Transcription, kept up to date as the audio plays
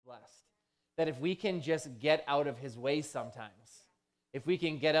blessed. That if we can just get out of his way sometimes, if we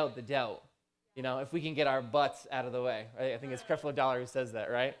can get out the doubt, if we can get our butts out of the way, right? I think it's Creflo Dollar who says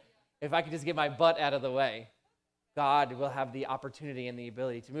that, right? If I could just get my butt out of the way, God will have the opportunity and the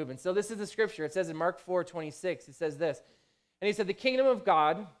ability to move. And so this is the scripture. It says in Mark 4:26, it says this. And he said, the kingdom of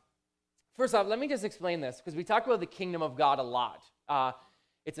God, first off, let me just explain this, because we talk about the kingdom of God a lot.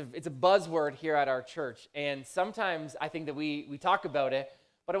 It's a buzzword here at our church, and sometimes I think that we talk about it,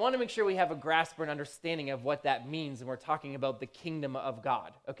 but I want to make sure we have a grasp or an understanding of what that means when we're talking about the kingdom of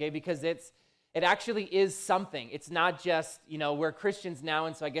God, okay? Because it actually is something. It's not just, we're Christians now,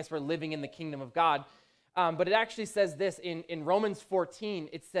 and so I guess we're living in the kingdom of God. But it actually says this in Romans 14,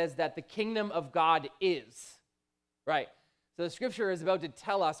 it says that the kingdom of God is, right? So the scripture is about to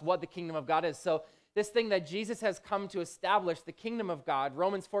tell us what the kingdom of God is. So this thing that Jesus has come to establish, the kingdom of God,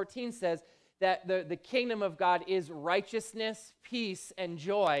 Romans 14 says that the kingdom of God is righteousness, peace, and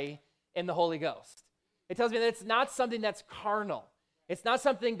joy in the Holy Ghost. It tells me that it's not something that's carnal. It's not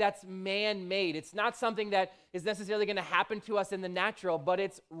something that's man-made. It's not something that is necessarily going to happen to us in the natural, but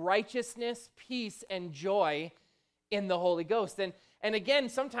it's righteousness, peace, and joy in the Holy Ghost. And again,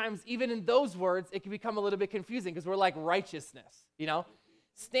 sometimes even in those words, it can become a little bit confusing because we're like righteousness,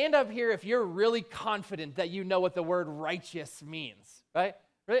 Stand up here if you're really confident that you know what the word righteous means, right?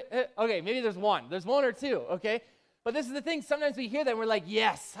 Okay, maybe there's one. There's one or two, okay? But this is the thing. Sometimes we hear that and we're like,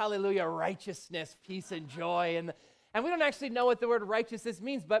 yes, hallelujah, righteousness, peace, and joy. And we don't actually know what the word righteousness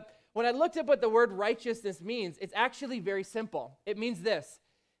means. But when I looked up what the word righteousness means, it's actually very simple. It means this,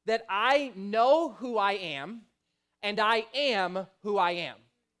 that I know who I am, and I am who I am.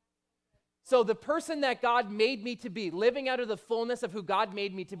 So the person that God made me to be, living out of the fullness of who God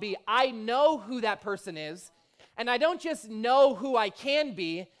made me to be, I know who that person is, and I don't just know who I can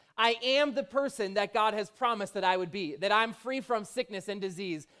be, I am the person that God has promised that I would be, that I'm free from sickness and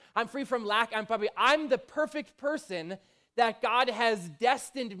disease, I'm free from lack, I'm the perfect person that God has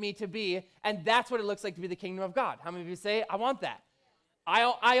destined me to be, and that's what it looks like to be the kingdom of God. How many of you say, I want that?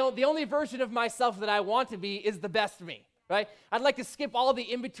 The only version of myself that I want to be is the best me. Right? I'd like to skip all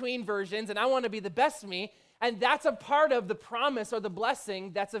the in-between versions, and I want to be the best me, and that's a part of the promise or the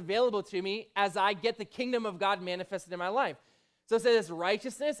blessing that's available to me as I get the kingdom of God manifested in my life. So it says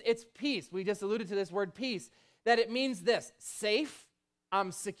righteousness, it's peace. We just alluded to this word peace, that it means this, safe,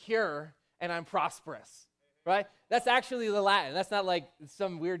 I'm secure, and I'm prosperous, right? That's actually the Latin. That's not like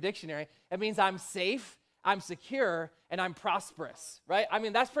some weird dictionary. It means I'm safe, I'm secure, and I'm prosperous, right?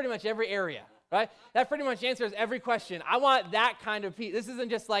 That's pretty much every area. Right? That pretty much answers every question. I want that kind of peace. This isn't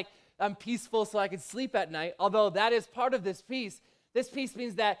just like I'm peaceful so I can sleep at night, although that is part of this peace. This peace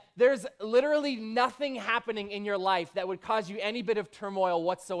means that there's literally nothing happening in your life that would cause you any bit of turmoil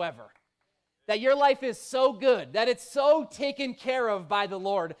whatsoever. That your life is so good, that it's so taken care of by the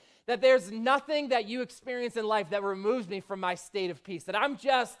Lord, that there's nothing that you experience in life that removes me from my state of peace, that I'm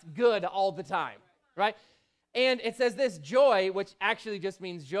just good all the time, right? And it says this joy, which actually just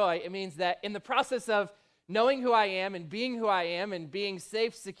means joy. It means that in the process of knowing who I am and being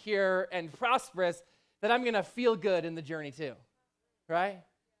safe, secure, and prosperous, that I'm going to feel good in the journey too, right?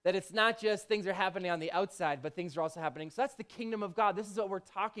 That it's not just things are happening on the outside, but things are also happening. So that's the kingdom of God. This is what we're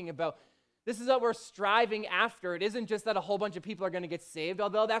talking about. This is what we're striving after. It isn't just that a whole bunch of people are going to get saved,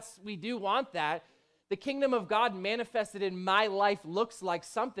 although we do want that. The kingdom of God manifested in my life looks like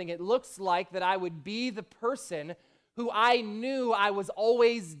something. It looks like that I would be the person who I knew I was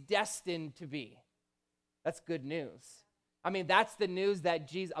always destined to be. That's good news. That's the news that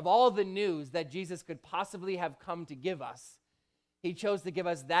Jesus, of all the news that Jesus could possibly have come to give us, he chose to give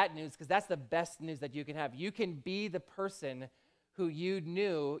us that news because that's the best news that you can have. You can be the person who you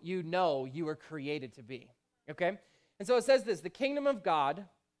know you were created to be, okay? And so it says this, the kingdom of God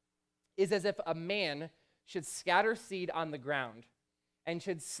is as if a man should scatter seed on the ground and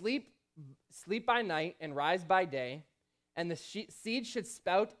should sleep by night and rise by day, and the seed should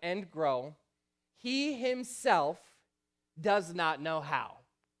sprout and grow. He himself does not know how.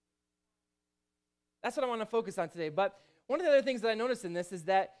 That's what I want to focus on today. But one of the other things that I noticed in this is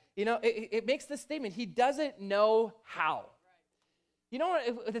that, it makes this statement, he doesn't know how. You know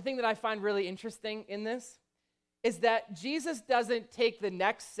what, the thing that I find really interesting in this is that Jesus doesn't take the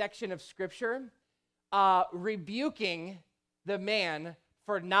next section of Scripture rebuking the man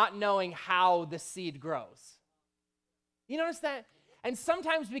for not knowing how the seed grows. You notice that? And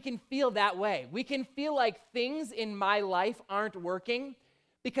sometimes we can feel that way. We can feel like things in my life aren't working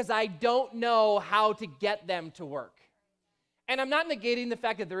because I don't know how to get them to work. And I'm not negating the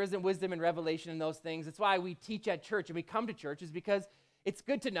fact that there isn't wisdom and revelation in those things. It's why we teach at church and we come to church, is because It's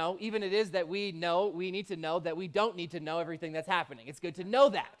good to know, even it is that we need to know that we don't need to know everything that's happening. It's good to know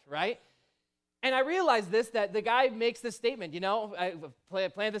that, right? And I realized this, that the guy makes this statement, I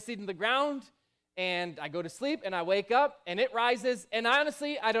plant the seed in the ground, and I go to sleep, and I wake up, and it rises, and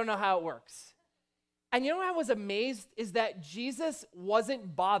honestly, I don't know how it works. And what I was amazed is that Jesus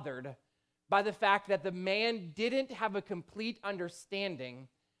wasn't bothered by the fact that the man didn't have a complete understanding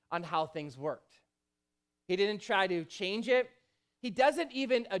on how things worked. He didn't try to change it. He doesn't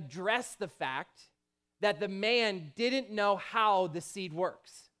even address the fact that the man didn't know how the seed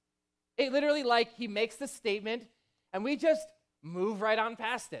works. It literally, like, he makes the statement, and we just move right on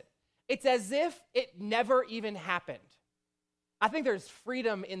past it. It's as if it never even happened. I think there's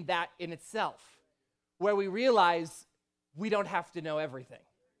freedom in that in itself, where we realize we don't have to know everything.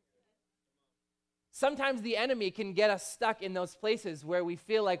 Sometimes the enemy can get us stuck in those places where we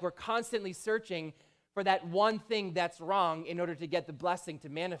feel like we're constantly searching for that one thing that's wrong in order to get the blessing to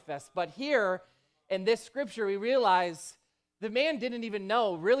manifest. But here in this scripture, we realize the man didn't even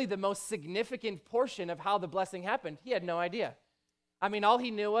know really the most significant portion of how the blessing happened. He had no idea. I mean, all he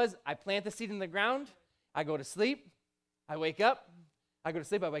knew was, I plant the seed in the ground, I go to sleep, I wake up, I go to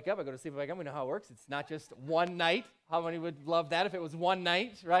sleep, I wake up, I go to sleep, I wake up. We know how it works. It's not just one night. How many would love that if it was one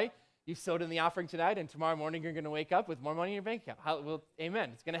night, right? You sowed in the offering tonight, and tomorrow morning you're going to wake up with more money in your bank account. Well,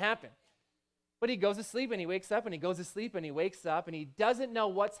 amen. It's going to happen. But he goes to sleep, and he wakes up, and he goes to sleep, and he wakes up, and he doesn't know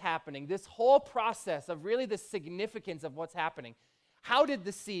what's happening. This whole process of really the significance of what's happening. How did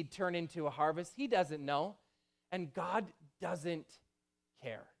the seed turn into a harvest? He doesn't know, and God doesn't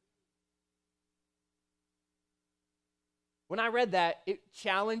care. When I read that, it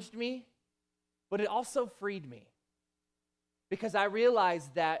challenged me, but it also freed me, because I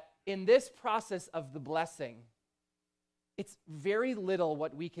realized that in this process of the blessing, it's very little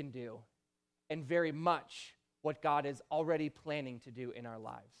what we can do and very much what God is already planning to do in our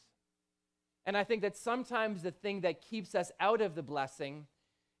lives. And I think that sometimes the thing that keeps us out of the blessing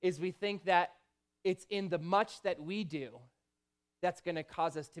is we think that it's in the much that we do that's going to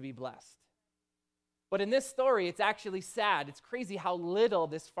cause us to be blessed. But in this story, it's actually sad. It's crazy how little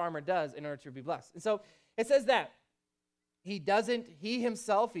this farmer does in order to be blessed. And so it says that he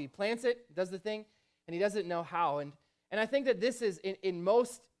himself, he plants it, does the thing, and he doesn't know how. And I think that this is, in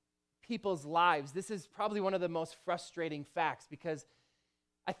most people's lives, this is probably one of the most frustrating facts, because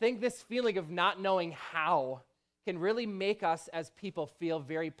I think this feeling of not knowing how can really make us as people feel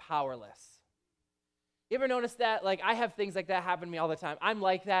very powerless. You ever notice that? Like, I have things like that happen to me all the time. I'm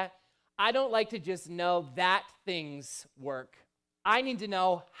like that. I don't like to just know that things work. I need to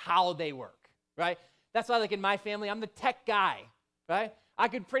know how they work, right? That's why, like, in my family, I'm the tech guy, right? I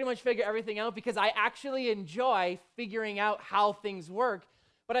could pretty much figure everything out because I actually enjoy figuring out how things work.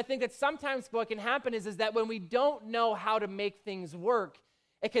 But I think that sometimes what can happen is that when we don't know how to make things work,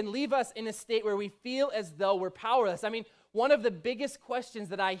 it can leave us in a state where we feel as though we're powerless. I mean, one of the biggest questions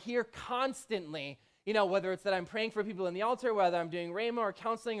that I hear constantly, whether it's that I'm praying for people in the altar, whether I'm doing Rhema or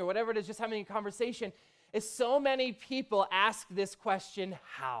counseling or whatever it is, just having a conversation, is so many people ask this question,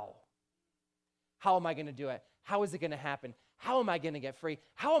 how? How am I going to do it? How is it going to happen? How am I going to get free?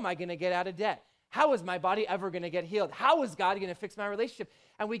 How am I going to get out of debt? How is my body ever going to get healed? How is God going to fix my relationship?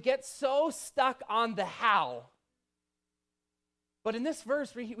 And we get so stuck on the how. But in this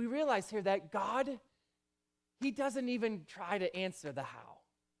verse, we realize here that God, he doesn't even try to answer the how.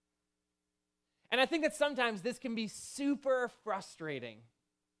 And I think that sometimes this can be super frustrating.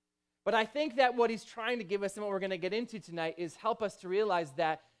 But I think that what he's trying to give us and what we're going to get into tonight is help us to realize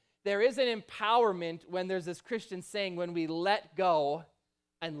that there is an empowerment when there's this Christian saying, when we let go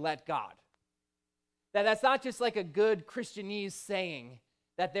and let God. That's not just like a good Christianese saying,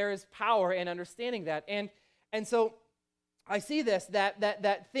 that there is power in understanding that. And so I see this,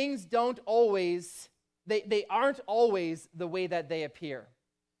 that things don't always, they aren't always the way that they appear,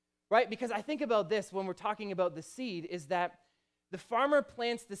 right? Because I think about this when we're talking about the seed, is that the farmer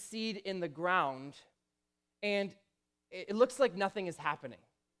plants the seed in the ground, and it looks like nothing is happening.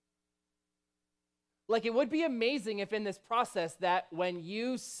 Like, it would be amazing if in this process that when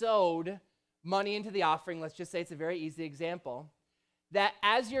you sowed money into the offering, let's just say it's a very easy example, that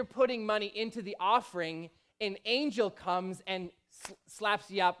as you're putting money into the offering, an angel comes and slaps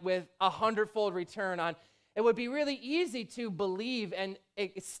you up with 100-fold return on. It would be really easy to believe and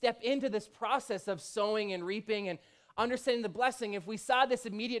step into this process of sowing and reaping and understanding the blessing if we saw this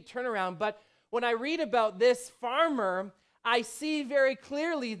immediate turnaround. But when I read about this farmer, I see very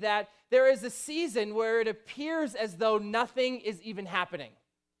clearly that there is a season where it appears as though nothing is even happening.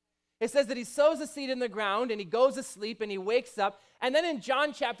 It says that he sows a seed in the ground and he goes to sleep and he wakes up. And then in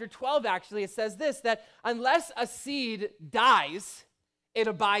John chapter 12, actually, it says this, that unless a seed dies, it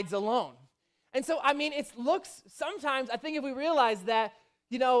abides alone. And so, I mean, it looks sometimes, I think if we realize that,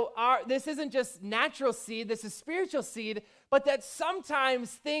 this isn't just natural seed, this is spiritual seed, but that sometimes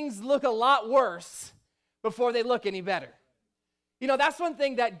things look a lot worse before they look any better. That's one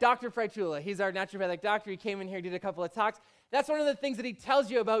thing that Dr. Fraitula, he's our naturopathic doctor, he came in here, did a couple of talks. That's one of the things that he tells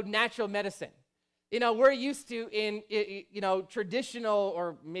you about natural medicine. We're used to in traditional,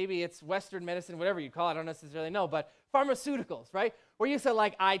 or maybe it's Western medicine, whatever you call it, I don't necessarily know, but pharmaceuticals, right? We're used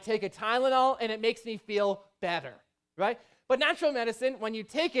to I take a Tylenol and it makes me feel better, right? But natural medicine, when you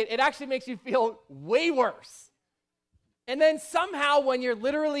take it, it actually makes you feel way worse. And then somehow when you're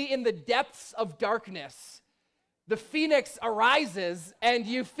literally in the depths of darkness, the phoenix arises and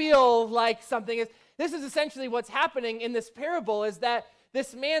you feel like something is. This is essentially what's happening in this parable, is that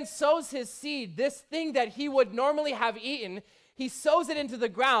this man sows his seed, this thing that he would normally have eaten, he sows it into the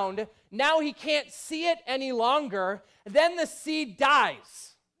ground. Now he can't see it any longer. Then the seed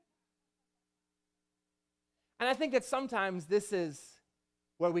dies. And I think that sometimes this is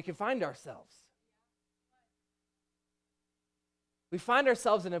where we can find ourselves. We find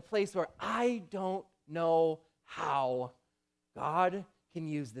ourselves in a place where I don't know how God can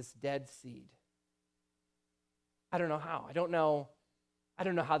use this dead seed. I don't know how. I don't know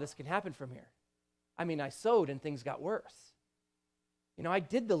how this can happen from here. I mean, I sowed and things got worse. I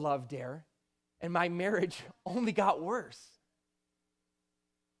did the love dare and my marriage only got worse.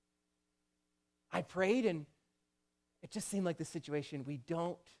 I prayed and it just seemed like the situation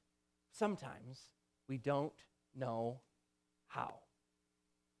sometimes we don't know how.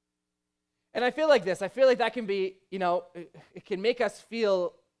 And I feel like this. I feel like that can be, it can make us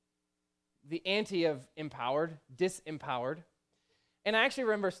feel the anti of empowered, disempowered. And I actually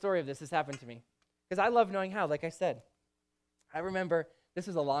remember a story of this. This happened to me. Because I love knowing how, like I said. I remember, this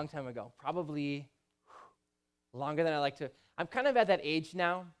was a long time ago, probably longer than I like to. I'm kind of at that age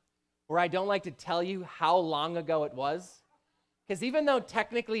now where I don't like to tell you how long ago it was. Because even though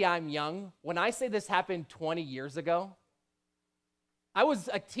technically I'm young, when I say this happened 20 years ago, I was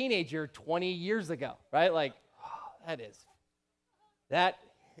a teenager 20 years ago, right? That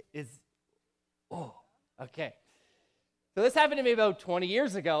is, okay. So this happened to me about 20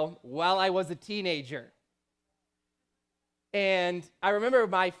 years ago while I was a teenager. And I remember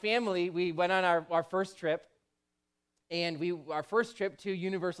my family, we went on our first trip, and our first trip to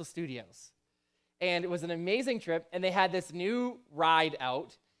Universal Studios. And it was an amazing trip, and they had this new ride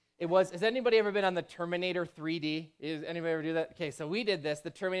out. Has anybody ever been on the Terminator 3D? Is anybody ever do that? Okay, so we did this, the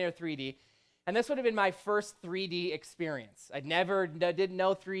Terminator 3D, and this would have been my first 3D experience. Didn't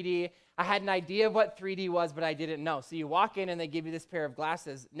know 3D. I had an idea of what 3D was, but I didn't know. So you walk in, and they give you this pair of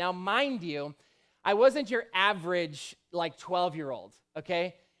glasses. Now, mind you, I wasn't your average, 12-year-old,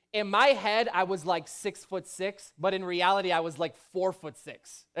 okay? In my head, I was 6'6", but in reality, I was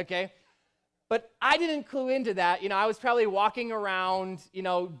 4'6", okay? But I didn't clue into that. I was probably walking around,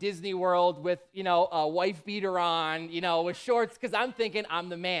 Disney World with, a wife beater on, with shorts, because I'm thinking I'm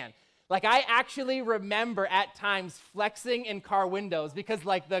the man. I actually remember at times flexing in car windows because,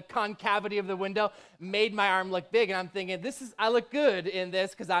 the concavity of the window made my arm look big. And I'm thinking, I look good in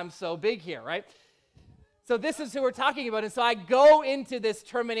this because I'm so big here, right? So this is who we're talking about. And so I go into this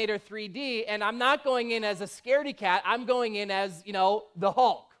Terminator 3D, and I'm not going in as a scaredy cat. I'm going in as, the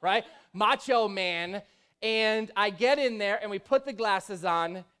Hulk, right? Macho man. And I get in there, and we put the glasses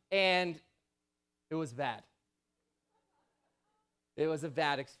on, and it was bad. It was a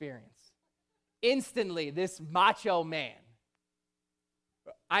bad experience. Instantly, this macho man.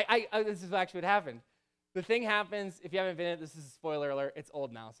 This is actually what happened. The thing happens, if you haven't been in it, this is a spoiler alert, it's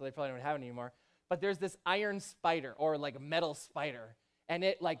old now, so they probably don't have it anymore. But there's this iron spider, or a metal spider, and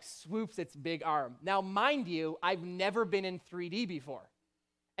it swoops its big arm. Now, mind you, I've never been in 3D before.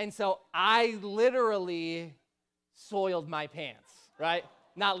 And so I literally soiled my pants, right?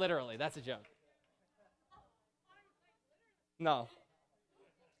 Not literally, that's a joke. No.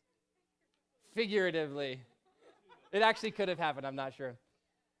 Figuratively. It actually could have happened, I'm not sure.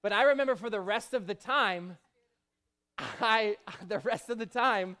 But I remember for the rest of the time, I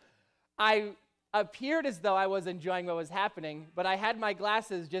appeared as though I was enjoying what was happening, but I had my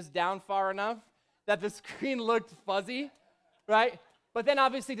glasses just down far enough that the screen looked fuzzy, right? But then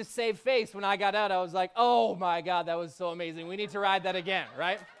obviously to save face, when I got out, I was like, oh my God, that was so amazing. We need to ride that again,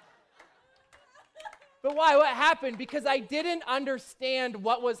 right? But why? What happened? Because I didn't understand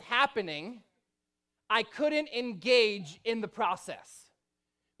what was happening. I couldn't engage in the process.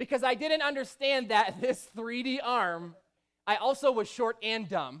 Because I didn't understand that this 3D arm, I also was short and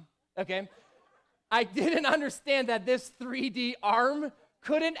dumb, okay? I didn't understand that this 3D arm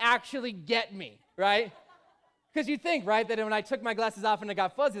couldn't actually get me, right? Because you think, right, that when I took my glasses off and I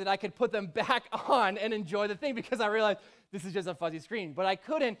got fuzzy, that I could put them back on and enjoy the thing because I realized this is just a fuzzy screen. But I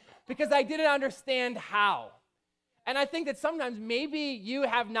couldn't because I didn't understand how. And I think that sometimes maybe you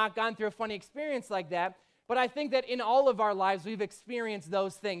have not gone through a funny experience like that, but I think that in all of our lives, we've experienced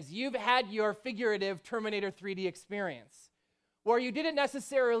those things. You've had your figurative Terminator 3D experience where you didn't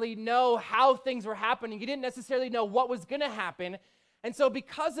necessarily know how things were happening. You didn't necessarily know what was going to happen. And so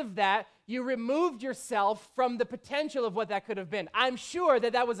because of that, you removed yourself from the potential of what that could have been. I'm sure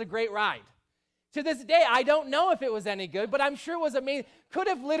that that was a great ride. To this day, I don't know if it was any good, but I'm sure it was amazing. Could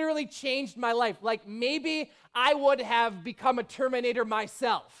have literally changed my life. Like maybe I would have become a Terminator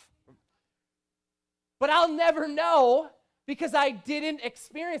myself. But I'll never know because I didn't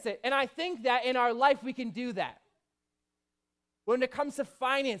experience it. And I think that in our life, we can do that. When it comes to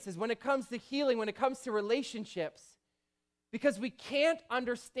finances, when it comes to healing, when it comes to relationships, because we can't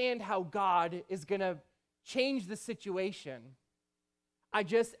understand how God is going to change the situation, I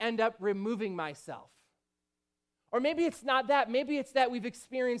just end up removing myself. Or maybe it's not that. Maybe it's that we've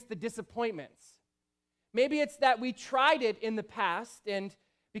experienced the disappointments. Maybe it's that we tried it in the past, and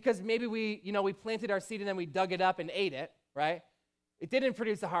because maybe we planted our seed and then we dug it up and ate it, right? It didn't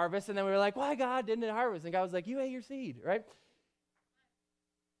produce a harvest, and then we were like, why, God, didn't it harvest? And God was like, you ate your seed, right?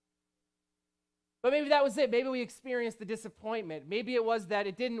 But maybe that was it. Maybe we experienced the disappointment. Maybe it was that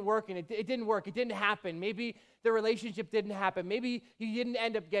it didn't work and it didn't work. It didn't happen. Maybe the relationship didn't happen. Maybe you didn't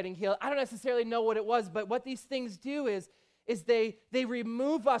end up getting healed. I don't necessarily know what it was, but what these things do is they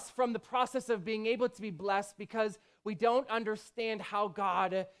remove us from the process of being able to be blessed because we don't understand how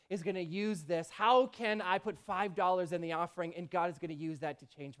God is going to use this. How can I put $5 in the offering and God is going to use that to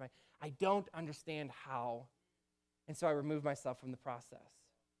change I don't understand how. And so I remove myself from the process.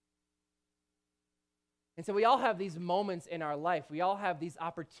 And so we all have these moments in our life. We all have these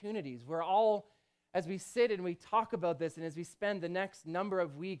opportunities. We're all, as we sit and we talk about this, and as we spend the next number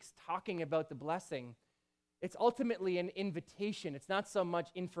of weeks talking about the blessing, it's ultimately an invitation. It's not so much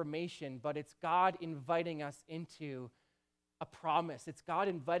information, but it's God inviting us into a promise. It's God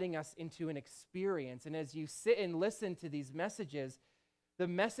inviting us into an experience. And as you sit and listen to these messages, the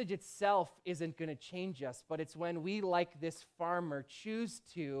message itself isn't going to change us, but it's when we, like this farmer, choose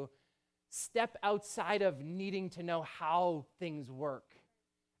to step outside of needing to know how things work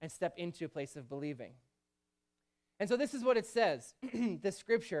and step into a place of believing. And so this is what it says, the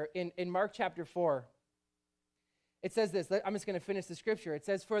scripture in Mark chapter 4. It says this. I'm just going to finish the scripture. It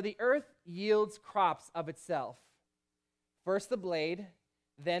says, for the earth yields crops of itself. First the blade,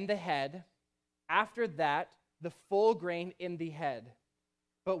 then the head. After that, the full grain in the head.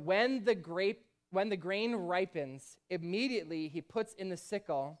 But when the grain ripens, immediately he puts in the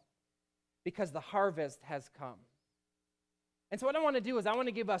sickle, because the harvest has come. And so what I want to do is I want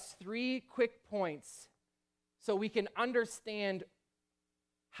to give us 3 quick points so we can understand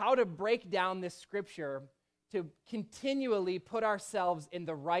how to break down this scripture to continually put ourselves in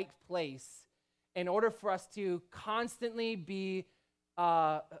the right place in order for us to constantly be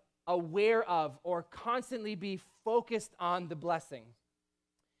aware of or constantly be focused on the blessing.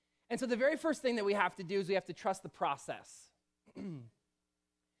 And so the very first thing that we have to do is we have to trust the process.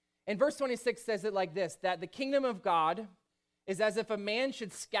 And verse 26 says it like this, that the kingdom of God is as if a man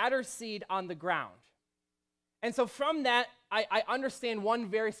should scatter seed on the ground. And so from that, I understand one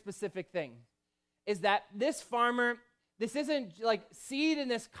very specific thing, is that this farmer, this isn't like, seed in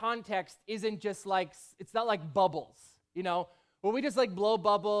this context isn't just like, it's not like bubbles, where we just like blow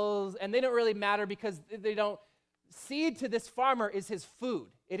bubbles and they don't really matter because seed to this farmer is his food.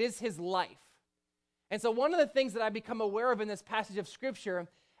 It is his life. And so one of the things that I become aware of in this passage of scripture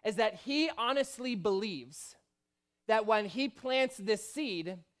is that he honestly believes that when he plants this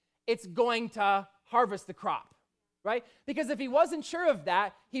seed, it's going to harvest the crop, right? Because if he wasn't sure of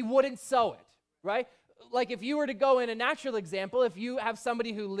that, he wouldn't sow it, right? Like if you were to go in a natural example, if you have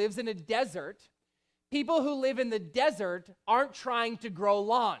somebody who lives in a desert, people who live in the desert aren't trying to grow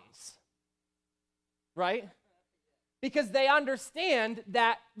lawns, right? Because they understand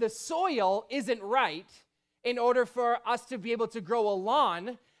that the soil isn't right in order for us to be able to grow a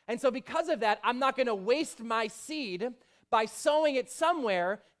lawn. And so because of that, I'm not going to waste my seed by sowing it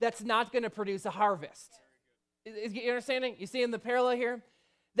somewhere that's not going to produce a harvest. Is you understanding? You see in the parallel here?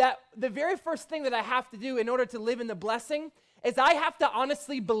 That the very first thing that I have to do in order to live in the blessing is I have to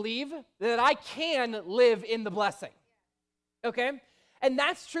honestly believe that I can live in the blessing. Okay? And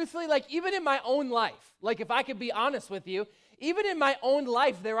that's truthfully, like even in my own life, like if I could be honest with you, even in my own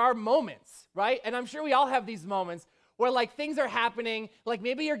life, there are moments, right? And I'm sure we all have these moments where like things are happening, like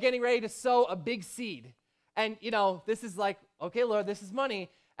maybe you're getting ready to sow a big seed. And this is like, okay, Lord, this is money.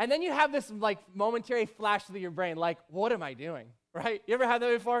 And then you have this like momentary flash through your brain, like, what am I doing, right? You ever had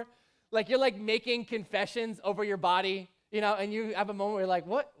that before? Like you're like making confessions over your body, and you have a moment where you're like,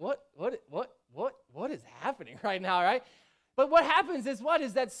 what is happening right now, right? But what happens is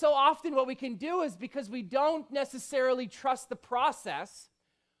that so often what we can do is because we don't necessarily trust the process,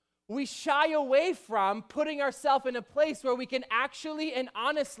 we shy away from putting ourselves in a place where we can actually and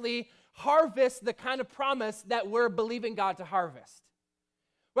honestly harvest the kind of promise that we're believing God to harvest.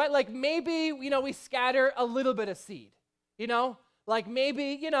 Right? Like maybe, we scatter a little bit of seed, like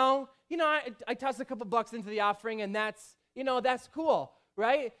maybe, I toss a couple bucks into the offering and that's cool,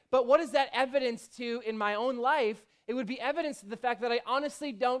 right? But what is that evidence to in my own life? It would be evidence to the fact that I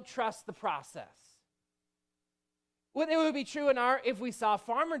honestly don't trust the process. Well, it would be true if we saw a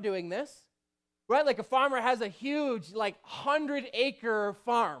farmer doing this, right? Like a farmer has a huge, like 100-acre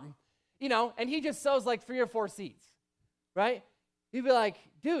farm, and he just sows like 3 or 4 seeds, right? He'd be like,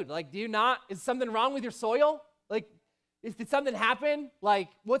 dude, like, is something wrong with your soil? Like, did something happen? Like,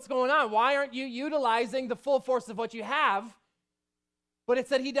 what's going on? Why aren't you utilizing the full force of what you have? But it's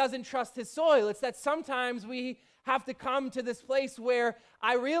that he doesn't trust his soil. It's that sometimes we have to come to this place where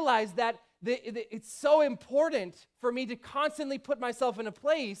I realize that it's so important for me to constantly put myself in a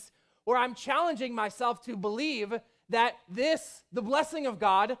place where I'm challenging myself to believe that the blessing of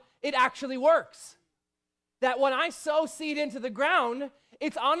God, it actually works. That when I sow seed into the ground,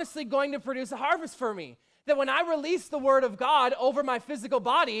 it's honestly going to produce a harvest for me. That when I release the word of God over my physical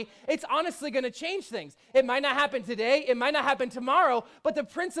body, it's honestly going to change things. It might not happen today, it might not happen tomorrow, but the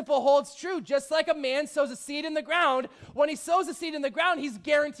principle holds true. Just like a man sows a seed in the ground, when he sows a seed in the ground, he's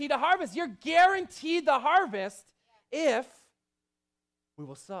guaranteed a harvest. You're guaranteed the harvest if we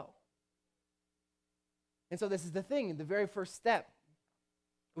will sow. And so this is the thing, the very first step.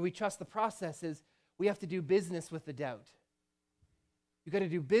 When we trust the process is we have to do business with the doubt. You got to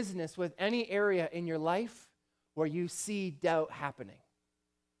do business with any area in your life where you see doubt happening.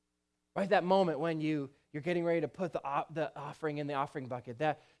 Right, that moment when you're getting ready to put the offering in the offering bucket,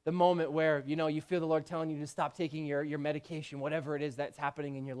 the moment where you feel the Lord telling you to stop taking your medication, whatever it is that's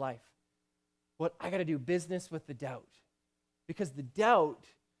happening in your life. I got to do business with the doubt, because the doubt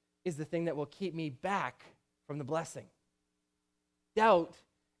is the thing that will keep me back from the blessing. Doubt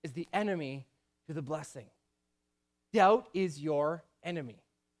is the enemy to the blessing. Doubt is your enemy.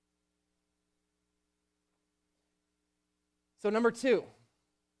 So number 2,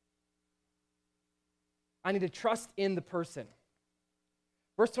 I need to trust in the person.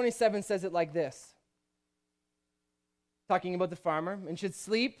 Verse 27 says it like this, talking about the farmer, and should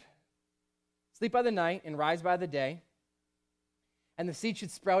sleep by the night and rise by the day, and the seed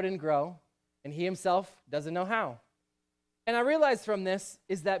should sprout and grow, and he himself doesn't know how. And I realize from this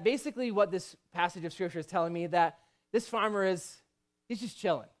is that basically what this passage of Scripture is telling me, that this farmer he's just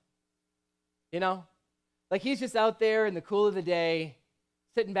chilling, Like he's just out there in the cool of the day,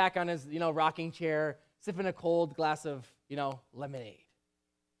 sitting back on his, rocking chair, sipping a cold glass of, lemonade,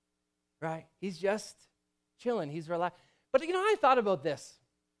 right? He's just chilling, he's relaxed. But, I thought about this.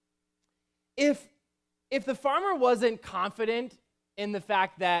 If the farmer wasn't confident in the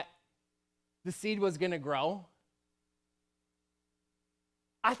fact that the seed was going to grow,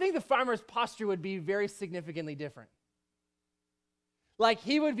 I think the farmer's posture would be very significantly different. Like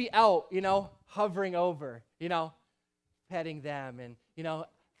he would be out, hovering over, petting them and,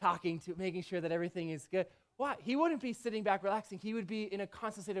 talking to, making sure that everything is good. Why? He wouldn't be sitting back relaxing. He would be in a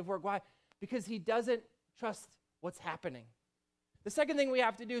constant state of work. Why? Because he doesn't trust what's happening. The second thing we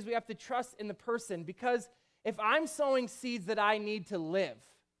have to do is we have to trust in the person, because if I'm sowing seeds that I need to live,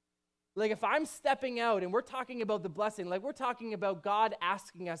 like if I'm stepping out and we're talking about the blessing, like we're talking about God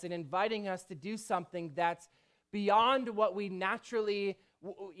asking us and inviting us to do something that's beyond what we naturally,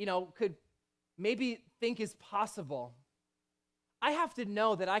 could maybe think is possible, I have to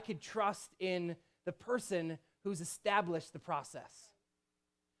know that I could trust in the person who's established the process.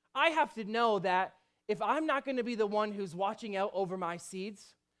 I have to know that if I'm not going to be the one who's watching out over my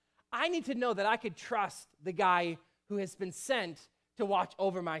seeds, I need to know that I could trust the guy who has been sent to watch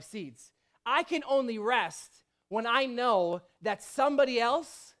over my seeds. I can only rest when I know that somebody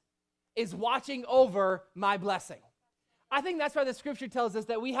else is watching over my blessing. I think that's why the Scripture tells us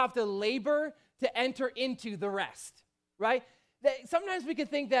that we have to labor to enter into the rest, right? That sometimes we can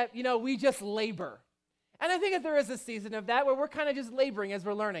think that, we just labor. And I think that there is a season of that where we're kind of just laboring as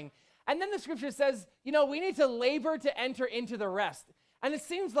we're learning. And then the Scripture says, we need to labor to enter into the rest. And it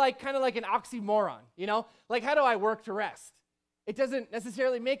seems like kind of like an oxymoron, Like, how do I work to rest? It doesn't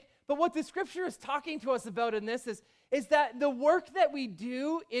necessarily make, but what the Scripture is talking to us about in this is that the work that we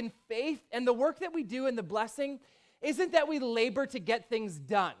do in faith and the work that we do in the blessing isn't that we labor to get things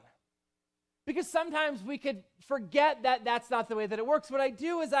done. Because sometimes we could forget that that's not the way that it works. What I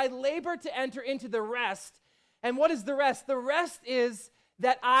do is I labor to enter into the rest. And what is the rest? The rest is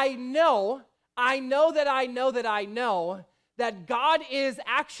that I know that God is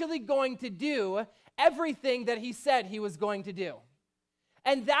actually going to do everything that he said he was going to do.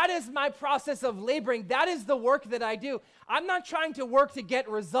 And that is my process of laboring. That is the work that I do. I'm not trying to work to get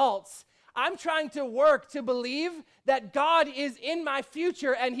results. I'm trying to work to believe that God is in my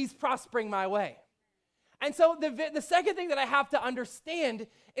future and he's prospering my way. And so the second thing that I have to understand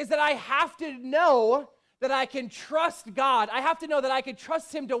is that I have to know that I can trust God. I have to know that I can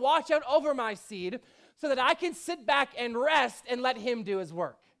trust him to watch out over my seed so that I can sit back and rest and let him do his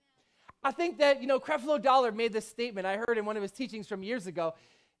work. I think that, Creflo Dollar made this statement I heard in one of his teachings from years ago.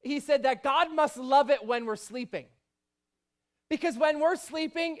 He said that God must love it when we're sleeping. Because when we're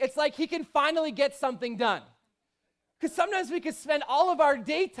sleeping, it's like he can finally get something done. Because sometimes we could spend all of our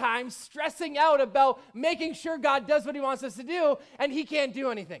daytime stressing out about making sure God does what he wants us to do, and he can't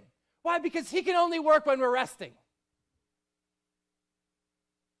do anything. Why? Because he can only work when we're resting.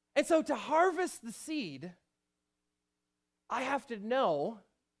 And so to harvest the seed, I have to know,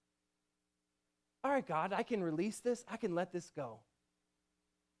 all right, God, I can release this. I can let this go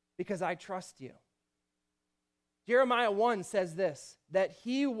because I trust you. Jeremiah 1 says this, that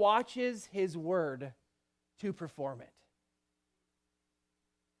he watches his word to perform it.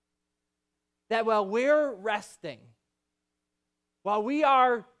 That while we're resting, while we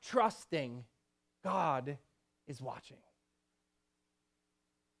are trusting, God is watching.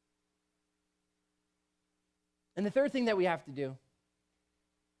 And the third thing that we have to do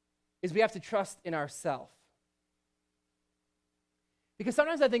is we have to trust in ourselves. Because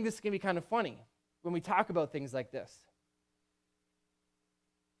sometimes I think this can be kind of funny when we talk about things like this.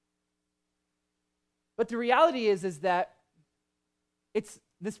 But the reality is that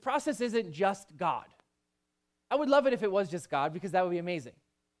this process isn't just God. I would love it if it was just God, because that would be amazing.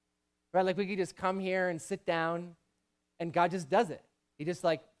 Right? Like we could just come here and sit down and God just does it. He just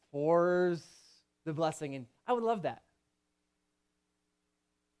pours the blessing, and I would love that.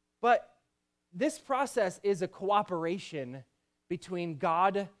 But this process is a cooperation between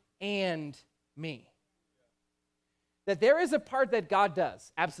God and me. That there is a part that God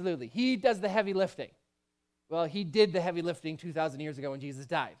does, absolutely. He does the heavy lifting. Well, he did the heavy lifting 2,000 years ago when Jesus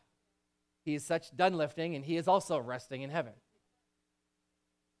died. He is such done lifting, and he is also resting in heaven.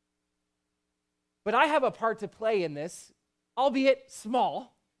 But I have a part to play in this, albeit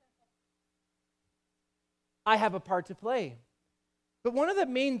small. I have a part to play. But one of the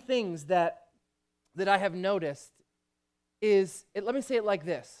main things that I have noticed is, let me say it like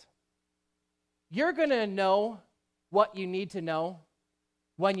this. You're going to know what you need to know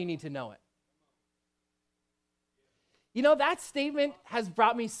when you need to know it. That statement has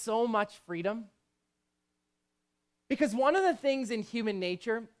brought me so much freedom. Because one of the things in human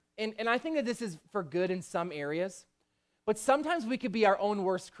nature, and I think that this is for good in some areas, but sometimes we could be our own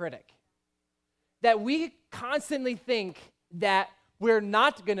worst critic. That we constantly think that we're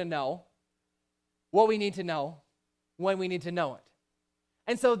not going to know what we need to know when we need to know it.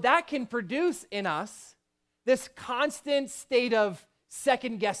 And so that can produce in us this constant state of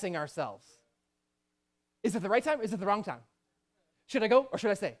second-guessing ourselves. Is it the right time? Is it the wrong time? Should I go or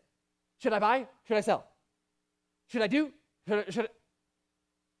should I stay? Should I buy? Should I sell? Should I do? Should I?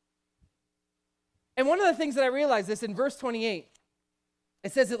 And one of the things that I realized is in verse 28,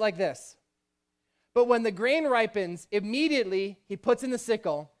 it says it like this. But when the grain ripens, immediately he puts in the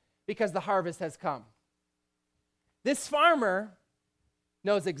sickle because the harvest has come. This farmer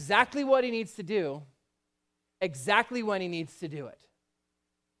knows exactly what he needs to do, exactly when he needs to do it.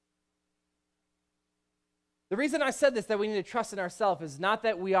 The reason I said this, that we need to trust in ourselves, is not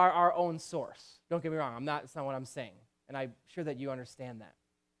that we are our own source. Don't get me wrong, it's not what I'm saying. And I'm sure that you understand that.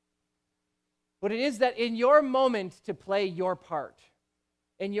 But it is that in your moment to play your part,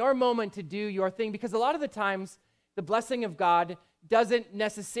 in your moment to do your thing, because a lot of the times the blessing of God doesn't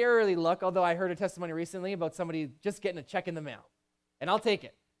necessarily look, although I heard a testimony recently about somebody just getting a check in the mail. And I'll take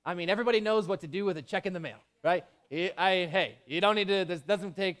it. I mean, everybody knows what to do with a check in the mail, right? Hey, you don't need to, this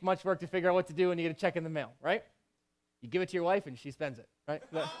doesn't take much work to figure out what to do when you get a check in the mail, right? You give it to your wife and she spends it, right?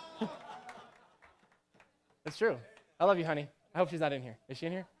 That's true. I love you, honey. I hope she's not in here. Is she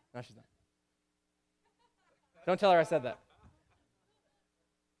in here? No, she's not. Don't tell her I said that.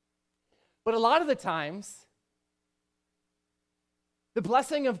 But a lot of the times, the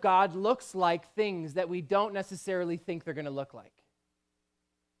blessing of God looks like things that we don't necessarily think they're going to look like.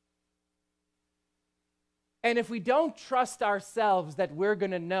 And if we don't trust ourselves that we're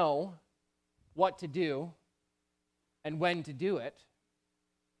going to know what to do, and when to do it,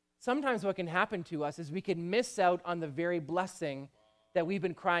 sometimes what can happen to us is we can miss out on the very blessing that we've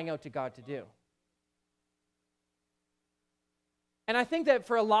been crying out to God to do. And I think that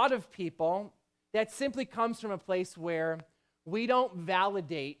for a lot of people, that simply comes from a place where we don't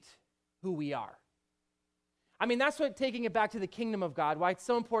validate who we are. I mean, that's what, taking it back to the kingdom of God, why it's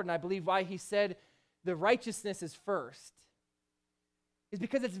so important, I believe, why he said the righteousness is first, is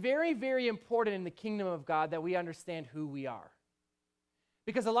because it's very, very important in the kingdom of God that we understand who we are.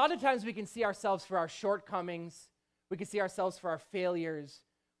 Because a lot of times we can see ourselves for our shortcomings, we can see ourselves for our failures,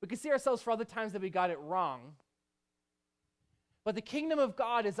 we can see ourselves for all the times that we got it wrong. But the kingdom of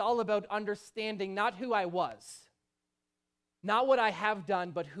God is all about understanding not who I was, not what I have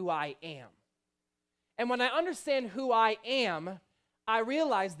done, but who I am. And when I understand who I am, I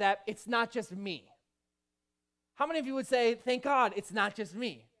realize that it's not just me. How many of you would say, thank God it's not just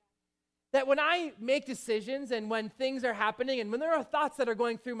me? That when I make decisions and when things are happening and when there are thoughts that are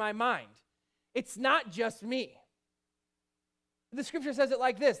going through my mind, it's not just me. The scripture says it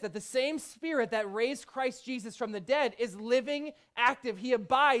like this, that the same Spirit that raised Christ Jesus from the dead is living, active. He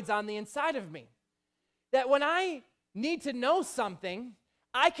abides on the inside of me. That when I need to know something,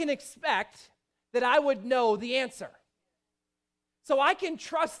 I can expect that I would know the answer. So I can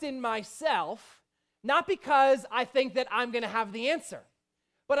trust in myself, not because I think that I'm going to have the answer,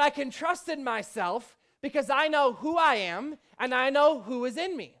 but I can trust in myself because I know who I am and I know who is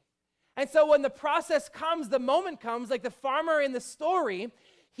in me. And so when the process comes, the moment comes, like the farmer in the story,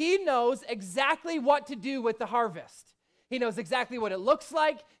 he knows exactly what to do with the harvest. He knows exactly what it looks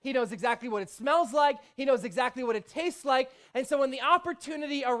like. He knows exactly what it smells like. He knows exactly what it tastes like. And so when the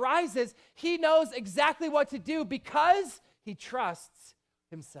opportunity arises, he knows exactly what to do because he trusts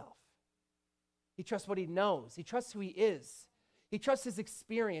himself. He trusts what he knows. He trusts who he is. He trusts his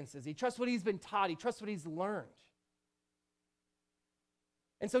experiences. He trusts what he's been taught. He trusts what he's learned.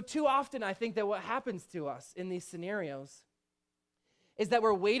 And so too often, I think that what happens to us in these scenarios is that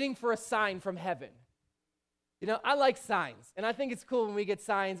we're waiting for a sign from heaven. You know, I like signs, and I think it's cool when we get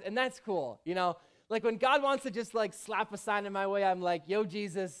signs, and that's cool. You know, like when God wants to just like slap a sign in my way, I'm like, yo,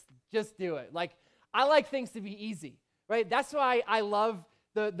 Jesus, just do it. Like, I like things to be easy, right? That's why I love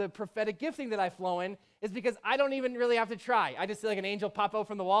the prophetic gifting that I flow in, is because I don't even really have to try. I just see like an angel pop out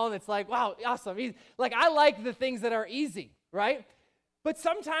from the wall, and it's like, wow, awesome. Like, I like the things that are easy, right? But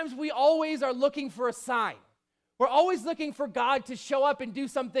sometimes we always are looking for a sign. We're always looking for God to show up and do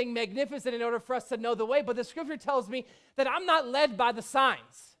something magnificent in order for us to know the way. But the scripture tells me that I'm not led by the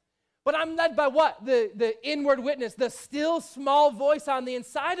signs, but I'm led by what? The inward witness, the still small voice on the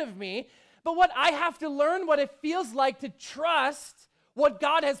inside of me. But what I have to learn what it feels like to trust what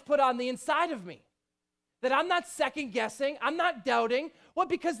God has put on the inside of me. That I'm not second guessing, I'm not doubting. What?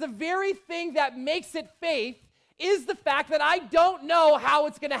 Because the very thing that makes it faith is the fact that I don't know how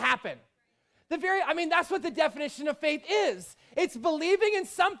it's going to happen. That's what the definition of faith is. It's believing in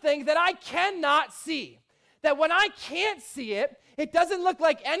something that I cannot see. That when I can't see it, it doesn't look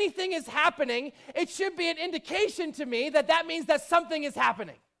like anything is happening. It should be an indication to me that that means that something is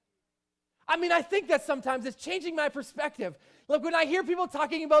happening. I think that sometimes it's changing my perspective. Look, when I hear people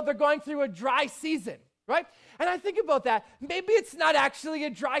talking about they're going through a dry season, right? And I think about that. Maybe it's not actually a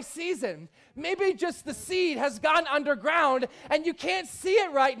dry season. Maybe just the seed has gone underground and you can't see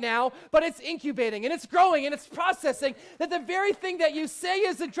it right now, but it's incubating and it's growing and it's processing. That the very thing that you say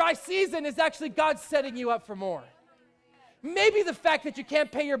is a dry season is actually God setting you up for more. Maybe the fact that you can't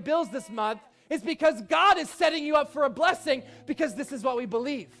pay your bills this month is because God is setting you up for a blessing, because this is what we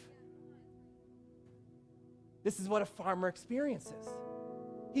believe. This is what a farmer experiences.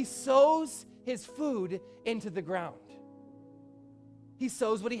 He sows his food into the ground. He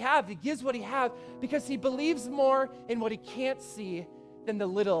sows what he has. He gives what he has because he believes more in what he can't see than the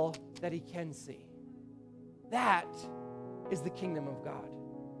little that he can see. That is the kingdom of God.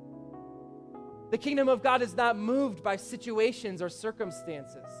 The kingdom of God is not moved by situations or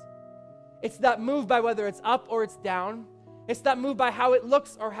circumstances. It's not moved by whether it's up or it's down. It's not moved by how it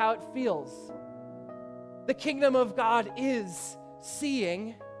looks or how it feels. The kingdom of God is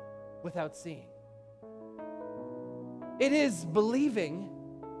seeing without seeing. It is believing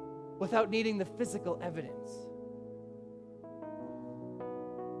without needing the physical evidence.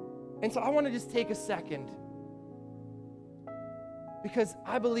 And so I want to just take a second, because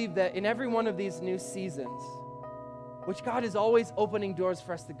I believe that in every one of these new seasons, which God is always opening doors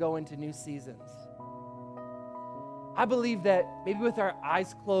for us to go into new seasons, I believe that maybe with our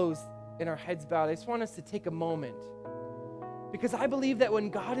eyes closed and our heads bowed, I just want us to take a moment, because I believe that when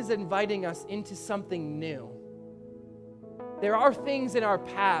God is inviting us into something new, there are things in our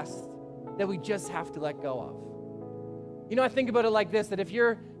past that we just have to let go I think about it like this, that if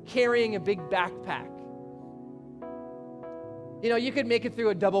you're carrying a big backpack, you could make it through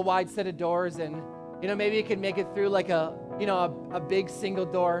a double wide set of doors, and, maybe you could make it through like a big single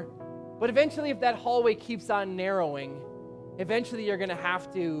door. But eventually, if that hallway keeps on narrowing, eventually you're going to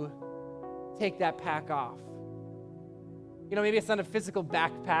have to take that pack off. Maybe it's not a physical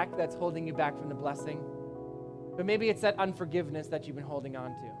backpack that's holding you back from the blessing, but maybe it's that unforgiveness that you've been holding on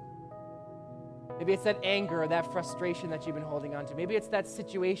to. Maybe it's that anger or that frustration that you've been holding on to. Maybe it's that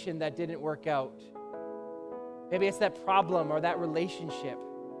situation that didn't work out. Maybe it's that problem or that relationship.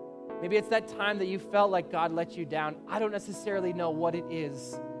 Maybe it's that time that you felt like God let you down. I don't necessarily know what it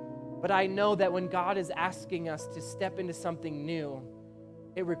is, but I know that when God is asking us to step into something new,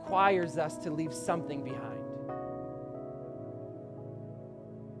 it requires us to leave something behind.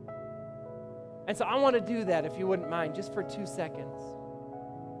 And so I want to do that, if you wouldn't mind, just for 2 seconds.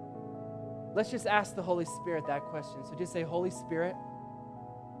 Let's just ask the Holy Spirit that question. So just say, Holy Spirit,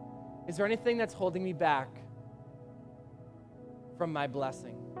 is there anything that's holding me back from my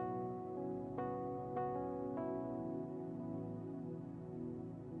blessing?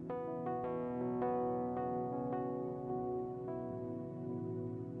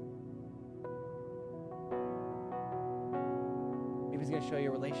 Maybe he's going to show you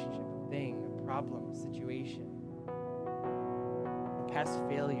a relationship, a thing, a problem, a situation, a past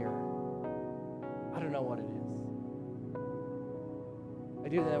failure. I don't know what it is. I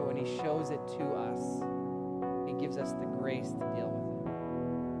do know when he shows it to us, he gives us the grace to deal with it.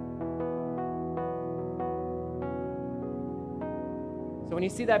 So when you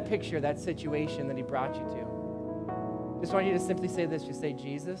see that picture, that situation that he brought you to, just want you to simply say this. Just say,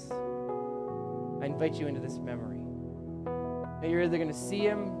 Jesus, I invite you into this memory. Now you're either going to see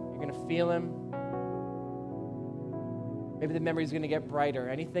him, you're going to feel him. Maybe the memory is going to get brighter.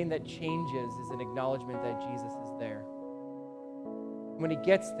 Anything that changes is an acknowledgement that Jesus is there. When he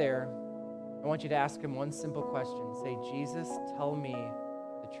gets there, I want you to ask him one simple question. Say, Jesus, tell me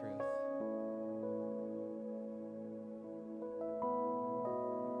the truth.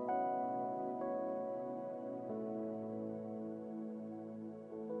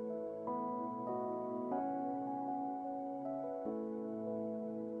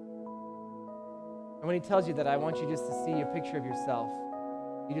 And when he tells you that, I want you just to see a picture of yourself.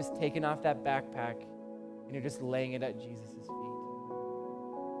 You're just taking off that backpack and you're just laying it at Jesus' feet.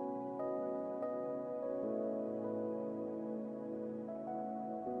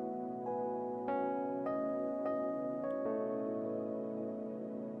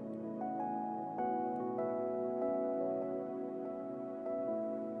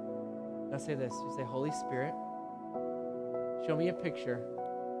 Now say this. You say, Holy Spirit, show me a picture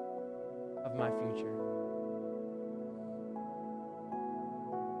of my future.